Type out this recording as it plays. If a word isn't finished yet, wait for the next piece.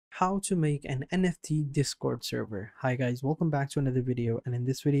how to make an NFT Discord server. Hi guys, welcome back to another video, and in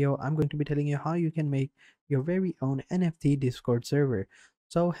this video I'm going to be telling you how you can make your very own NFT Discord server.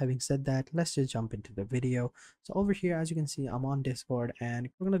 So having said that, let's just jump into the video. So over here, as you can see, I'm on Discord, and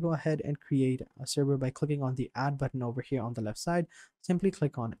we're going to go ahead and create a server by clicking on the add button over here on the left side. Simply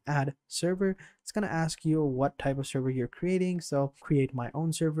click on add server. It's going to ask you what type of server you're creating. So create my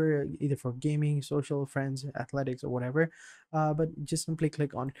own server, either for gaming, social, friends, athletics, or whatever. But just simply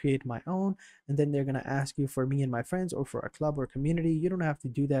click on create my own, and then they're going to ask you for me and my friends or for a club or community. You don't have to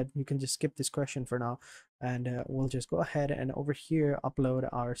do that. You can just skip this question for now, and we'll just go ahead and over here upload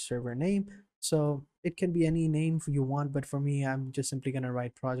our server name. So it can be any name you want, but for me, I'm just simply going to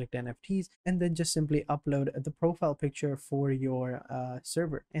write project NFTs, and then just simply upload the profile picture for your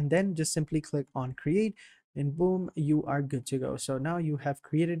server, and then just simply click on create, and boom, you are good to go. So now you have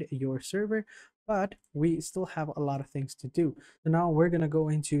created your server, but we still have a lot of things to do. So now we're going to go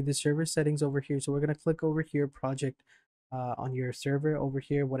into the server settings over here. So we're going to click over here, project on your server over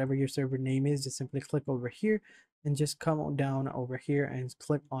here, whatever your server name is, just simply click over here and just come on down over here and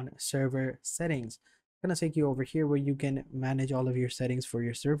click on server settings. It's going to take you over here where you can manage all of your settings for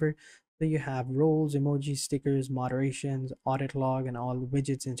your server. So you have roles, emojis, stickers, moderations, audit log, and all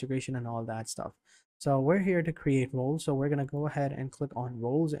widgets, integration, and all that stuff. So we're here to create roles. So we're going to go ahead and click on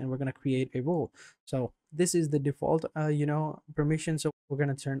roles, and we're going to create a role. So this is the default, permission. So we're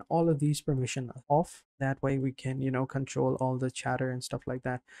going to turn all of these permission off. That way we can, control all the chatter and stuff like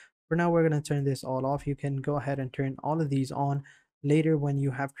that. For now, we're going to turn this all off. You can go ahead and turn all of these on later when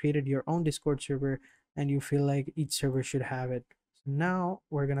you have created your own Discord server and you feel like each server should have it. So now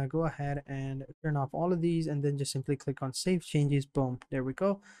we're going to go ahead and turn off all of these, and then just simply click on save changes. Boom, there we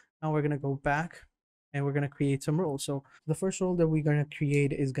go. Now we're going to go back and we're going to create some roles. So the first role that we're going to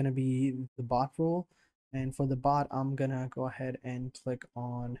create is going to be the bot role. And for the bot, I'm going to go ahead and click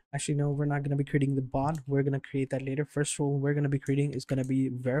on, actually, no, we're not going to be creating the bot. We're going to create that later. First role we're going to be creating is going to be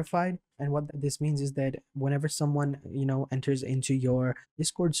verified. And what this means is that whenever someone, enters into your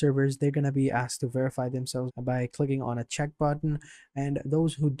Discord servers, they're going to be asked to verify themselves by clicking on a check button. And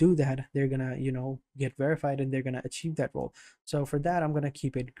those who do that, they're going to, get verified, and they're going to achieve that role. So for that, I'm going to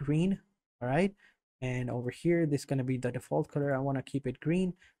keep it green. All right. And over here, this is going to be the default color. I want to keep it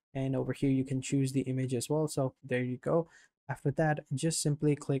green. And over here you can choose the image as well. So there you go. After that, just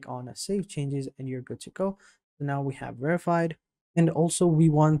simply click on save changes and you're good to go. So now we have verified, and also we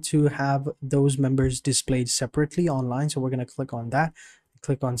want to have those members displayed separately online. So we're going to click on that,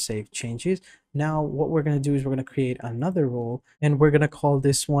 click on save changes. Now what we're going to do is we're going to create another role, and we're going to call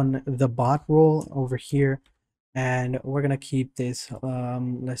this one the bot role over here. And we're going to keep this,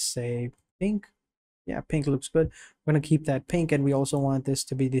 let's say pink. Yeah, pink looks good. We're going to keep that pink, and we also want this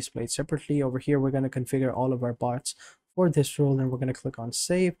to be displayed separately. Over here, we're going to configure all of our bots for this role, and we're going to click on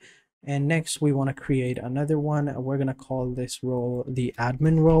save. And next, we want to create another one. We're going to call this role the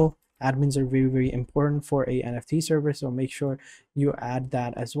admin role. Admins are very, very important for a NFT server, so make sure you add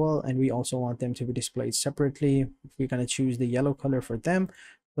that as well. And we also want them to be displayed separately. We're going to choose the yellow color for them.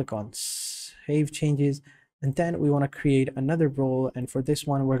 Click on save changes, and then we want to create another role. And for this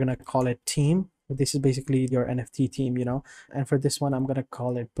one, we're going to call it team. This is basically your NFT team, and for this one I'm going to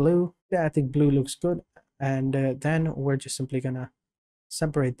call it blue. Yeah, I think blue looks good. And then we're just simply gonna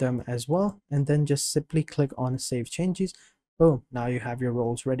separate them as well, and then just simply click on save changes. Boom, now you have your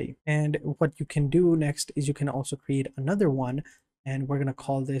roles ready. And what you can do next is you can also create another one, and we're going to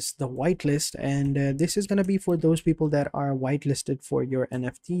call this the whitelist. And this is going to be for those people that are whitelisted for your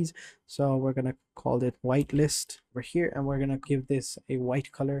NFTs. So we're going to call it whitelist over here, and we're going to give this a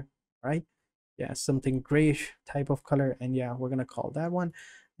white color, right? Yeah, something grayish type of color. And yeah, we're gonna call that one,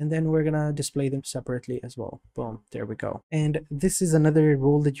 and then we're gonna display them separately as well. Boom, there we go. And this is another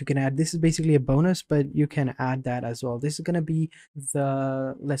role that you can add. This is basically a bonus, but you can add that as well. This is gonna be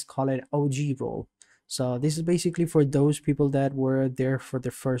the, let's call it OG role. So this is basically for those people that were there for the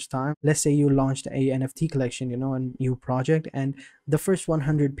first time. Let's say you launched a NFT collection, a new project, and the first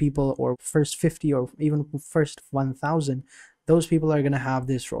 100 people, or first 50, or even first 1000, those people are going to have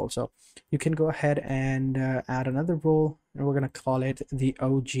this role. So you can go ahead and add another role, and we're going to call it the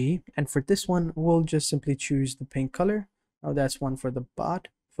OG. And for this one, we'll just simply choose the pink color. Oh, that's one for the bot.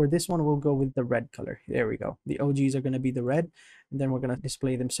 For this one, we'll go with the red color. There we go. The OGs are going to be the red, and then we're going to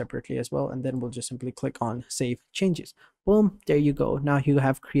display them separately as well. And then we'll just simply click on save changes. Boom, there you go. Now you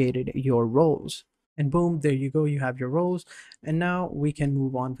have created your roles. And boom, there you go, you have your roles. And now we can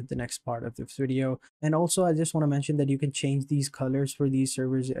move on to the next part of this video. And also I just want to mention that you can change these colors for these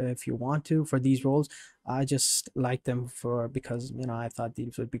servers if you want to, for these roles. I just like them for because I thought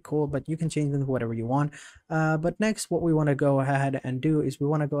these would be cool, but you can change them to whatever you want. But next, what we want to go ahead and do is we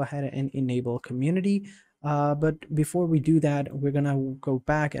want to go ahead and enable community. But before we do that, we're gonna go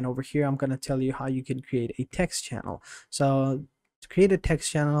back, and over here I'm gonna tell you how you can create a text channel. So to create a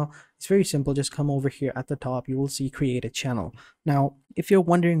text channel, it's very simple. Just come over here at the top, you will see create a channel. Now if you're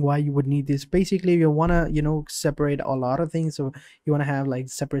wondering why you would need this, basically you want to separate a lot of things. So you want to have like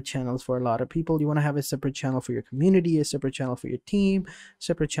separate channels for a lot of people. You want to have a separate channel for your community, a separate channel for your team,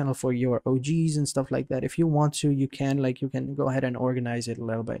 separate channel for your OGs and stuff like that. If you want to, you can go ahead and organize it a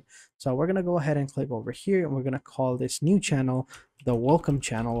little bit. So we're going to go ahead and click over here, and we're going to call this new channel the welcome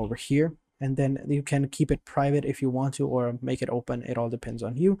channel over here. And then you can keep it private if you want to, or make it open. It all depends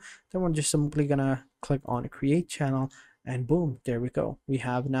on you. Then we're just simply gonna click on create channel, and boom, there we go. We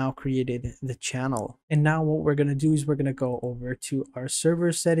have now created the channel. And now what we're gonna do is we're gonna go over to our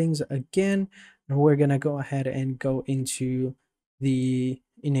server settings again, and we're gonna go ahead and go into the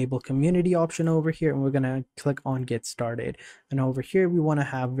enable community option over here, and we're gonna click on get started. And over here we want to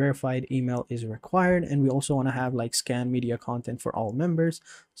have verified email is required, and we also want to have like scan media content for all members,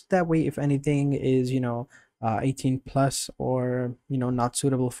 so that way if anything is 18 plus or not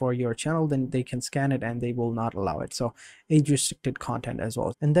suitable for your channel, then they can scan it and they will not allow it. So age restricted content as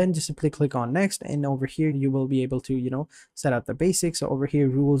well. And then just simply click on next, and over here you will be able to set up the basics. So over here,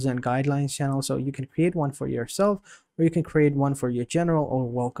 rules and guidelines channel, so you can create one for yourself, or you can create one for your general or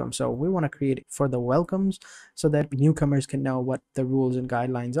welcome. So we want to create it for the welcomes so that newcomers can know what the rules and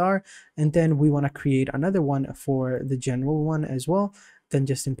guidelines are. And then we want to create another one for the general one as well. Then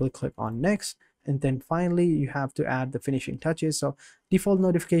just simply click on next. And then finally, you have to add the finishing touches. So default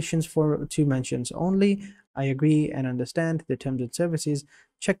notifications for 2 mentions only. I agree and understand the terms and services.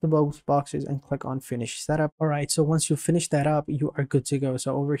 Check the both boxes and click on finish setup. All right, so once you finish that up, you are good to go.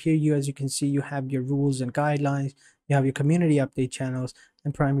 So over here, as you can see, you have your rules and guidelines. You have your community update channels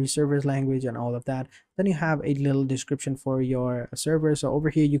and primary servers language and all of that. Then you have a little description for your server. So over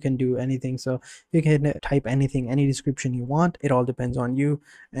here, you can do anything. So you can type anything, any description you want. It all depends on you.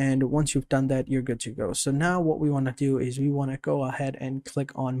 And once you've done that, you're good to go. So now what we want to do is we want to go ahead and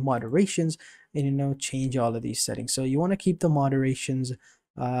click on moderations and change all of these settings. So you want to keep the moderations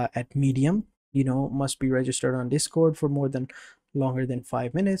at medium. Must be registered on Discord for longer than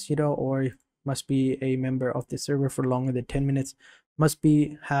 5 minutes, or must be a member of the server for longer than 10 minutes, must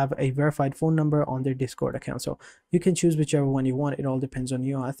have a verified phone number on their Discord account. So you can choose whichever one you want. It all depends on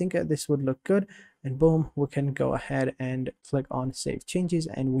you. I think this would look good, and boom, we can go ahead and click on save changes,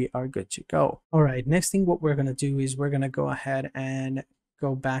 and we are good to go. All right, next thing what we're going to do is we're going to go ahead and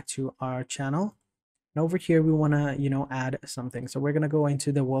go back to our channel. And over here, we want to, add something. So we're going to go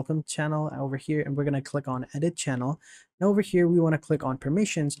into the welcome channel over here, and we're going to click on edit channel. And over here, we want to click on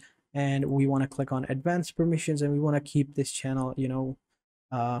permissions, and we want to click on advanced permissions, and we want to keep this channel,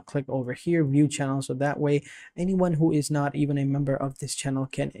 click over here, view channel. So that way, anyone who is not even a member of this channel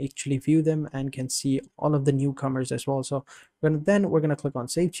can actually view them and can see all of the newcomers as well. So we're going to click on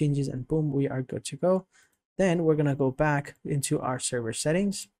save changes, and boom, we are good to go. Then we're going to go back into our server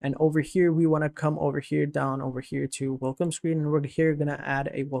settings, and over here we want to come over here, down over here to welcome screen, and we're here going to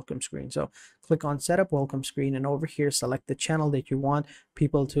add a welcome screen. So click on setup welcome screen, and over here select the channel that you want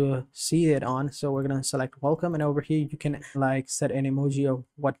people to see it on. So we're going to select welcome, and over here you can like set an emoji of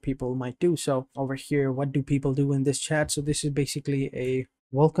what people might do. So over here, what do people do in this chat? So this is basically a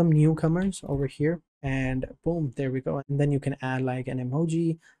welcome newcomers over here, and boom, there we go. And then you can add like an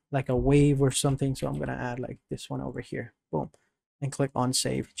emoji, like a wave or something. So I'm going to add like this one over here, boom, and click on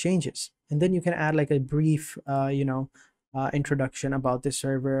save changes. And then you can add like a brief introduction about this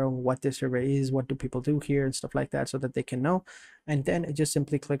server, what this server is, what do people do here, and stuff like that, so that they can know. And then just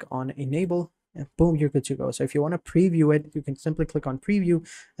simply click on enable, and boom, you're good to go. So if you want to preview it, you can simply click on preview,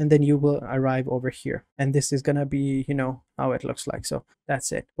 and then you will arrive over here, and this is gonna be how it looks like. So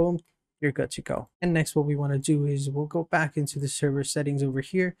that's it, boom, you're good to go. And next, what we want to do is we'll go back into the server settings over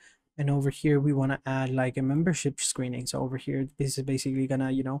here, and over here we want to add like a membership screening. So over here, this is basically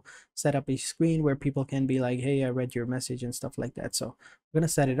gonna set up a screen where people can be like, hey, I read your message and stuff like that. So we're gonna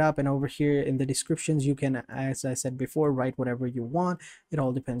set it up, and over here in the descriptions you can, as I said before, write whatever you want. It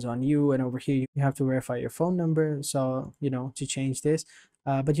all depends on you. And over here you have to verify your phone number, so to change this.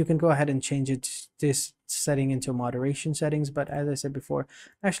 but you can go ahead and change this setting into moderation settings. But as I said before,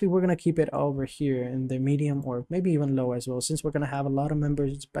 actually we're going to keep it over here in the medium or maybe even low as well. Since we're going to have a lot of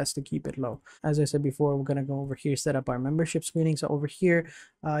members, it's best to keep it low. As I said before, we're going to go over here, set up our membership screening. So over here,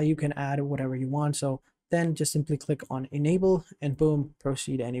 you can add whatever you want. So then just simply click on enable and boom,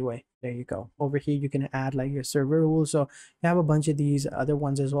 proceed anyway. There you go. Over here, you can add like your server rules. So you have a bunch of these other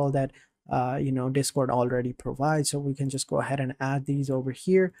ones as well that Discord already provides. So we can just go ahead and add these over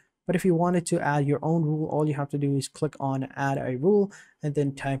here. But if you wanted to add your own rule, all you have to do is click on add a rule and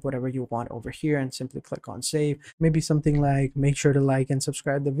then type whatever you want over here and simply click on save. Maybe something like make sure to like and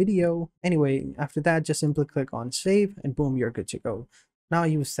subscribe the video. Anyway, after that, just simply click on save and boom, you're good to go. Now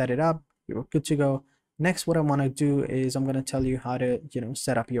you set it up, you're good to go. Next, what I want to do is I'm going to tell you how to,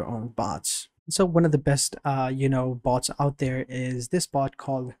 set up your own bots. So one of the best, bots out there is this bot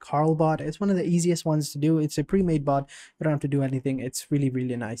called CarlBot. It's one of the easiest ones to do. It's a pre-made bot. You don't have to do anything. It's really,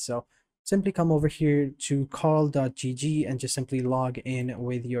 really nice. So simply come over here to carl.gg and just simply log in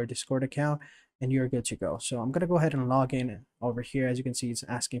with your Discord account and you're good to go. So I'm going to go ahead and log in over here. As you can see, it's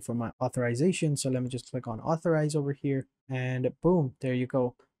asking for my authorization. So let me just click on authorize over here and boom, there you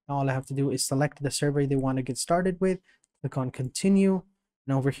go. Now all I have to do is select the server they want to get started with, click on continue.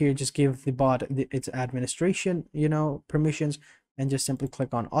 And over here, just give the bot its administration, permissions, and just simply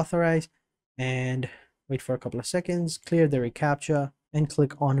click on authorize and wait for a couple of seconds, clear the reCAPTCHA and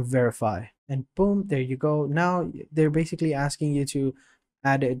click on verify. And boom, there you go. Now they're basically asking you to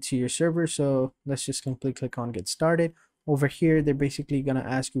add it to your server. So let's just simply click on get started. Over here, they're basically going to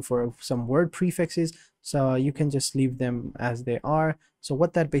ask you for some word prefixes. So you can just leave them as they are. So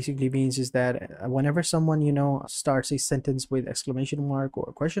what that basically means is that whenever someone, starts a sentence with exclamation mark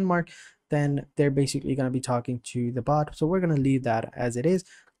or question mark, then they're basically going to be talking to the bot. So we're going to leave that as it is.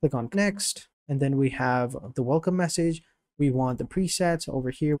 Click on next. And then we have the welcome message. We want the presets over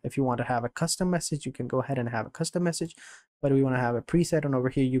here. If you want to have a custom message, you can go ahead and have a custom message, but we want to have a preset. And over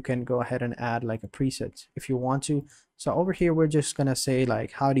here, you can go ahead and add like a preset if you want to. So over here, we're just going to say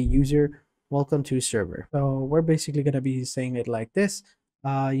like, howdy user, welcome to server. So we're basically going to be saying it like this,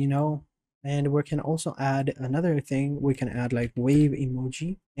 and we can also add another thing. We can add like wave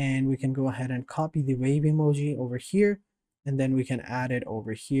emoji, and we can go ahead and copy the wave emoji over here. And then we can add it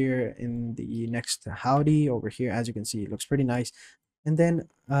over here in the next howdy over here. As you can see, it looks pretty nice. And then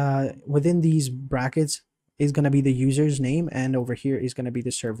within these brackets is going to be the user's name, and over here is going to be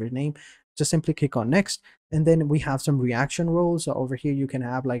the server name. Just simply click on next, and then we have some reaction roles. So over here you can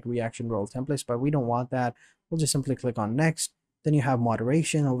have like reaction role templates, but we don't want that. We'll just simply click on next. Then you have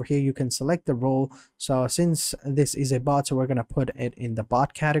moderation. Over here you can select the role. So since this is a bot, so we're going to put it in the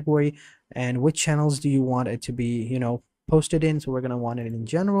bot category. And which channels do you want it to be, posted in? So we're going to want it in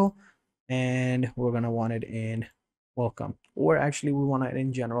general, and we're going to want it in welcome, or actually we want it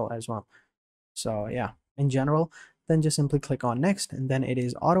in general as well. So yeah, in general. Then just simply click on next, and then it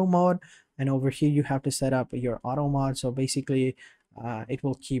is auto mode, and over here you have to set up your auto mod. So basically it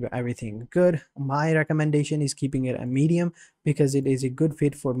will keep everything good. My recommendation is keeping it a medium because it is a good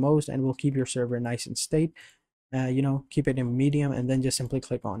fit for most and will keep your server nice and state. Keep it in medium, and then just simply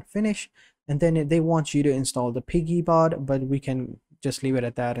click on finish. And then they want you to install the piggy bot, but we can just leave it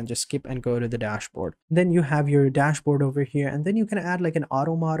at that and just skip and go to the dashboard. Then you have your dashboard over here, and then you can add like an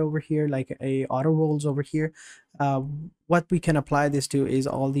auto mod over here, like a auto roles over here. What we can apply this to is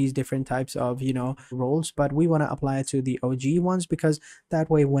all these different types of roles, but we want to apply it to the OG ones, because that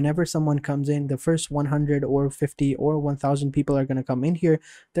way whenever someone comes in, the first 100 or 50 or 1000 people are going to come in here,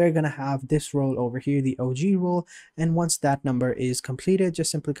 they're going to have this role over here, the OG role. And once that number is completed,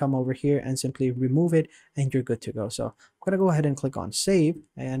 just simply come over here and simply remove it, and you're good to go. So I'm going to go ahead and click on save,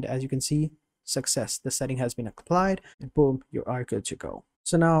 and as you can see, success, the setting has been applied, and boom, you are good to go.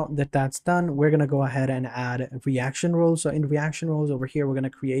 So now that that's done, we're going to go ahead and add reaction roles. So in reaction roles over here, we're going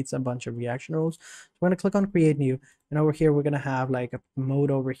to create a bunch of reaction roles. So we're going to click on create new, and over here we're going to have like a mode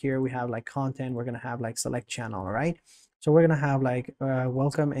over here. We have like content, we're going to have like select channel, right? So we're going to have like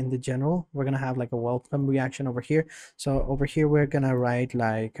welcome in the general. We're going to have like a welcome reaction over here. So over here we're going to write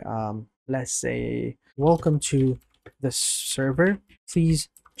like let's say welcome to the server, please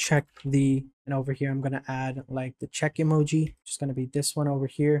check the, and over here I'm going to add like the check emoji. Just going to be this one over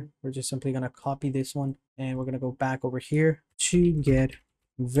here. We're just simply going to copy this one, and we're going to go back over here to get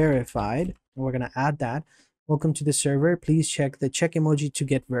verified, and we're going to add that. Welcome to the server, please check the check emoji to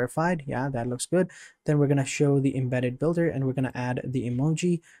get verified. Yeah, that looks good. Then we're going to show the embedded builder, and we're going to add the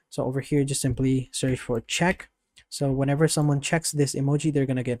emoji. So over here just simply search for check. So whenever someone checks this emoji, they're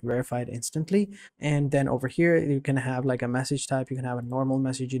going to get verified instantly. And then over here, you can have like a message type. You can have a normal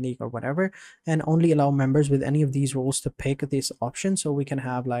message, unique, or whatever, and only allow members with any of these roles to pick this option. So we can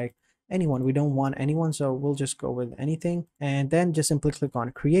have like anyone. We don't want anyone, so we'll just go with anything. And then just simply click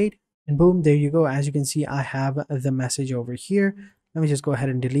on create. And boom, there you go. As you can see, I have the message over here. Let me just go ahead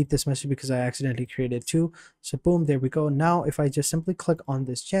and delete this message because I accidentally created two. So boom, there we go. Now, if I just simply click on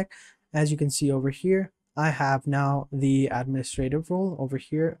this check, as you can see over here, I have now the administrative role over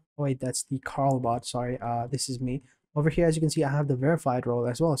here. Oh, wait, that's the Carl bot. Sorry, this is me. Over here, as you can see, I have the verified role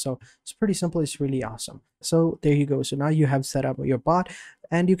as well. So it's pretty simple. It's really awesome. So there you go. So now you have set up your bot,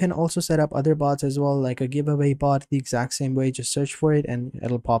 and you can also set up other bots as well, like a giveaway bot the exact same way. Just search for it and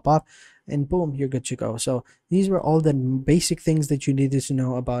it'll pop up, and boom, you're good to go. So these were all the basic things that you needed to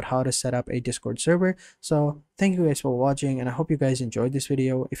know about how to set up a Discord server. So thank you guys for watching, and I hope you guys enjoyed this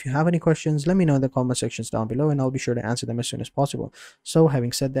video. If you have any questions, let me know in the comment sections down below, and I'll be sure to answer them as soon as possible. So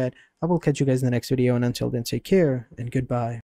having said that, I will catch you guys in the next video, and until then, take care and goodbye.